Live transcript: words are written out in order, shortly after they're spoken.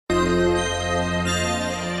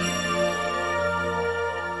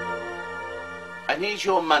And here's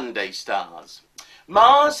your Monday stars.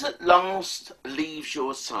 Mars at last leaves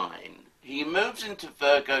your sign. He moves into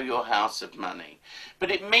Virgo, your house of money.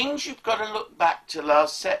 But it means you've got to look back to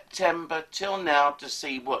last September till now to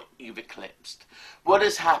see what you've eclipsed. What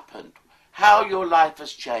has happened? How your life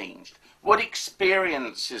has changed. What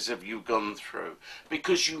experiences have you gone through?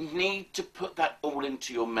 Because you need to put that all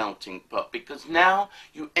into your melting pot. Because now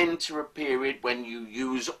you enter a period when you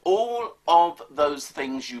use all of those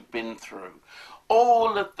things you've been through.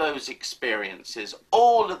 All of those experiences,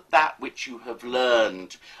 all of that which you have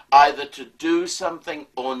learned, either to do something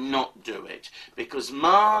or not do it. Because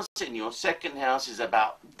Mars in your second house is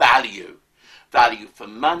about value. Value for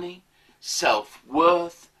money,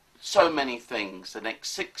 self-worth, so many things. The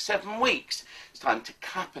next 6-7 weeks, it's time to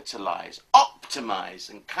capitalize, optimize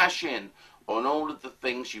and cash in on all of the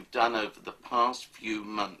things you've done over the past few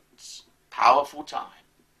months. Powerful time.